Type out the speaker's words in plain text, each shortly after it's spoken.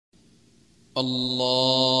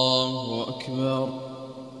الله أكبر.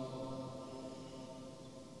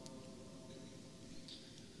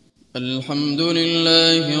 الحمد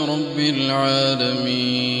لله رب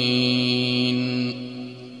العالمين،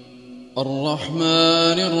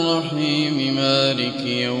 الرحمن الرحيم، مالك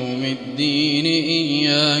يوم الدين،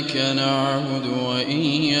 إياك نعبد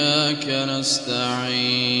وإياك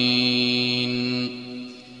نستعين،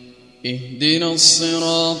 اهدنا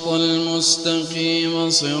الصراط المستقيم،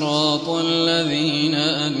 صراط الذين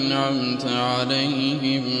أنعمت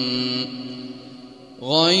عليهم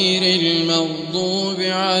غير المغضوب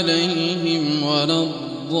عليهم ولا الضالين،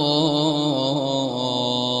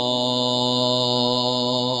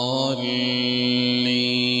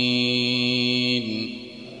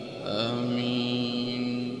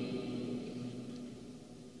 آمين.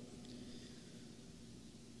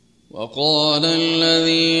 وقال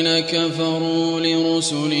الذين كفروا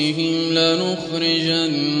لرسلهم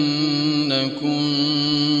لنخرجنكم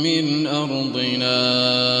من أرضنا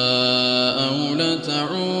أو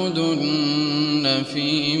لتعودن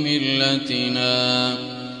في ملتنا،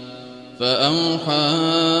 فأوحى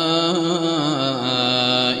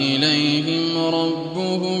إليهم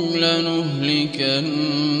ربهم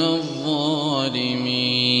لنهلكن الظالمين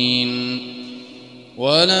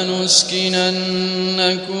ولنسكننكم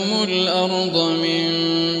الأرض من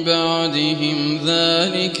بعدهم،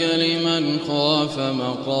 ذلك لمن خاف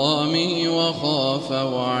مقامي وخاف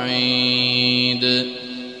وعيد.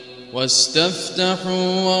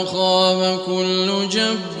 واستفتحوا وخاب كل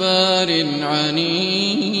جبار عنيد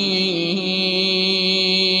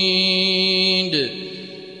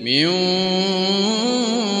من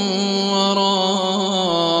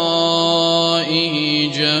ورائه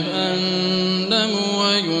جهنم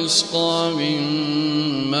ويسقى من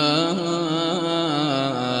ماء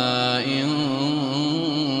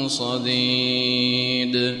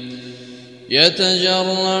صديد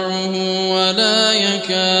يتجرعه ولا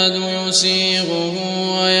يكاد يسيغه،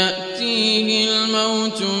 ويأتيه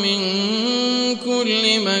الموت من كل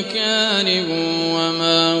مكان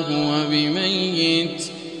وما هو بميت،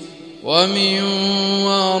 ومن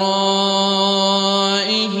ورائه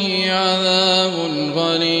عذاب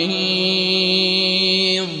غليظ.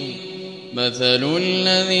 مثل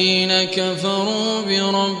الذين كفروا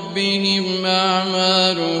بربهم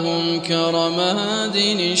أعمالهم كرماد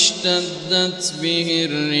اشتدت به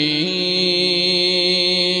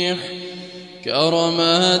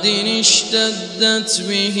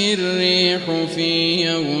الريح في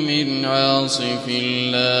يوم عاصف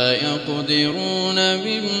لا يقدرون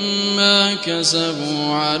مما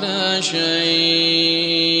كسبوا على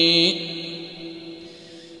شيء،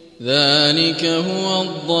 ذلك هو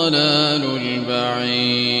الضلال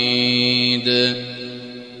البعيد.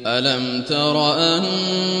 ألم تر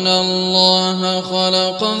أن الله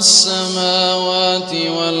خلق السماوات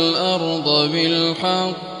والأرض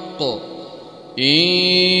بالحق، إن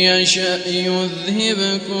يشأ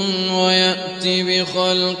يذهبكم ويأت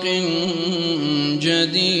بخلق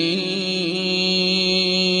جديد،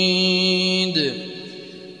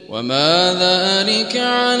 وما ذلك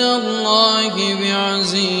على الله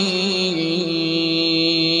بعزيز.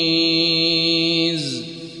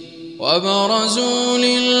 وبرزوا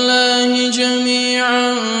لله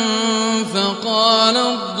جميعا فقال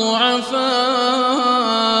الضعفاء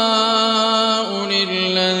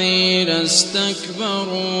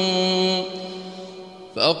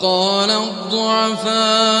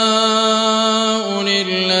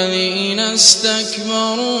للذين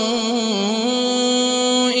استكبروا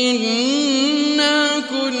إنا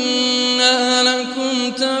كنا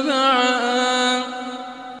لكم تبعا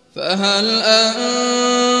فهل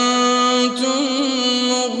أنتم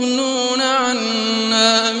مغنون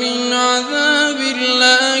عنا من عذاب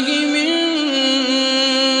الله من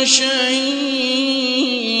شيء؟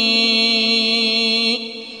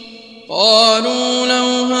 قالوا لو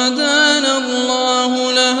هدانا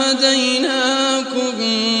الله لهديناكم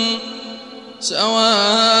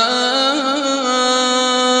سواء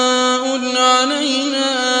علينا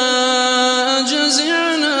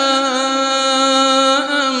أجزعنا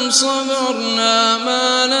أم صبرنا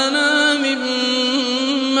ما لنا من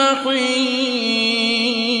محيص.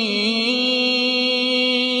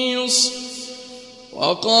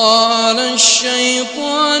 وقال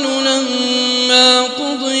الشيطان لما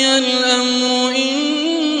قضي الأمر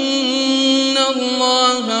إن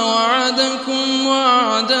الله وعدكم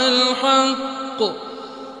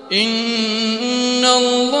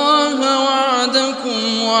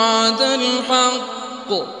وعد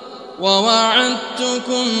الحق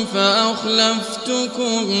ووعدتكم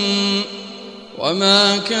فأخلفتكم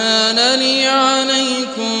وما كان لي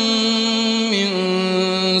عليكم من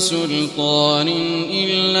سلطان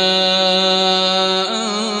إلا أن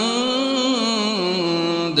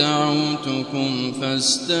دعوتكم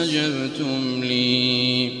فاستجبتم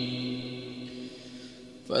لي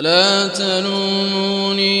فلا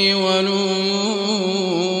تلوموني ولوموا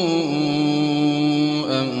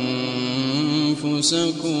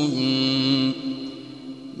أنفسكم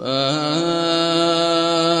ما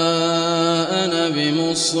أنا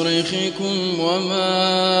بمصرخكم وما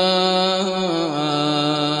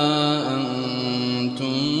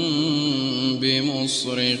أنتم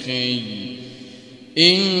بمصرخي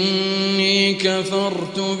إني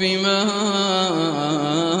كفرت بما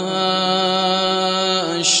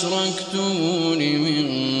أشركتمون من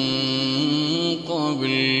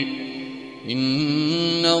قبل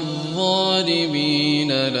إن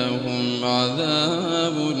الظالمين لهم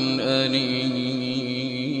عذاب أليم.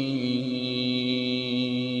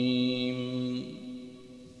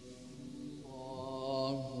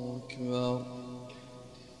 الله أكبر.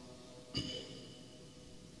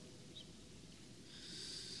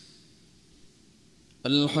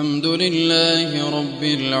 الحمد لله رب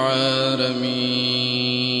العالمين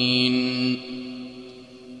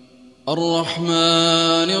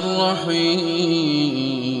الرحمن الرحيم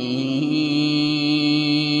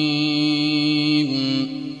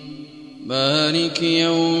مالك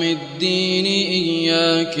يوم الدين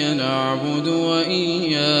إياك نعبد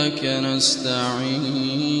وإياك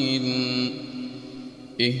نستعين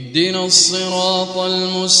اهدنا الصراط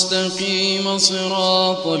المستقيم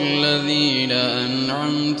صراط الذين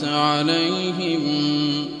أنعمت عليهم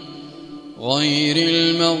غير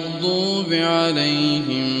المغضوب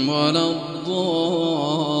عليهم ولا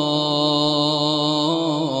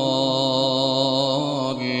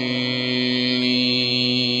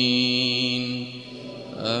الضالين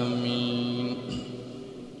آمين.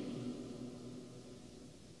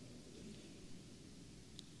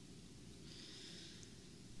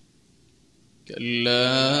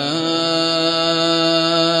 كلا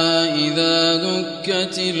إذا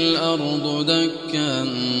دكت الأرض دكا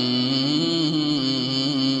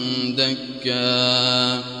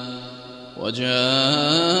دكا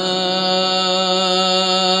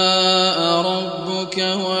وجاء ربك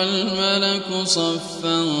والملك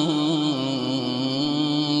صفا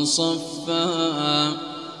صفا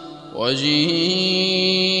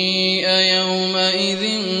وجيء يومئذ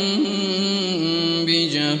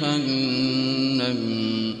بجهنم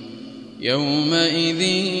يومئذ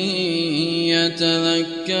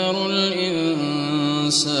يتذكر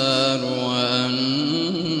الإنسان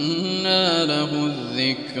وأنى له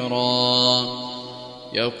الذكرى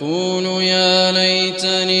يقول يا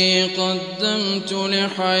ليتني قدمت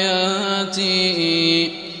لحياتي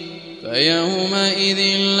فيومئذ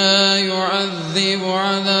لا يعذب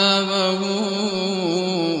عذابه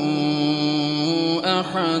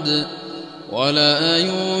أحد ولا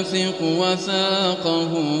يوثق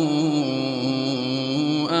وثاقه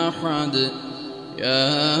أحد. يا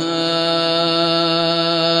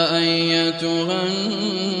أيتها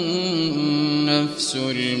النفس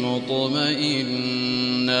المطمئنة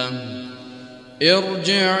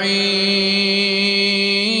ارجعي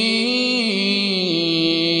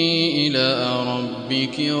إلى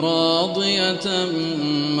ربك راضية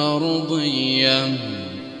مرضية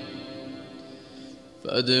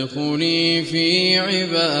فادخلي في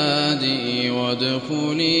عبادي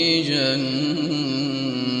وادخلي جنتي.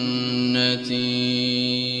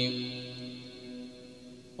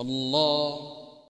 الله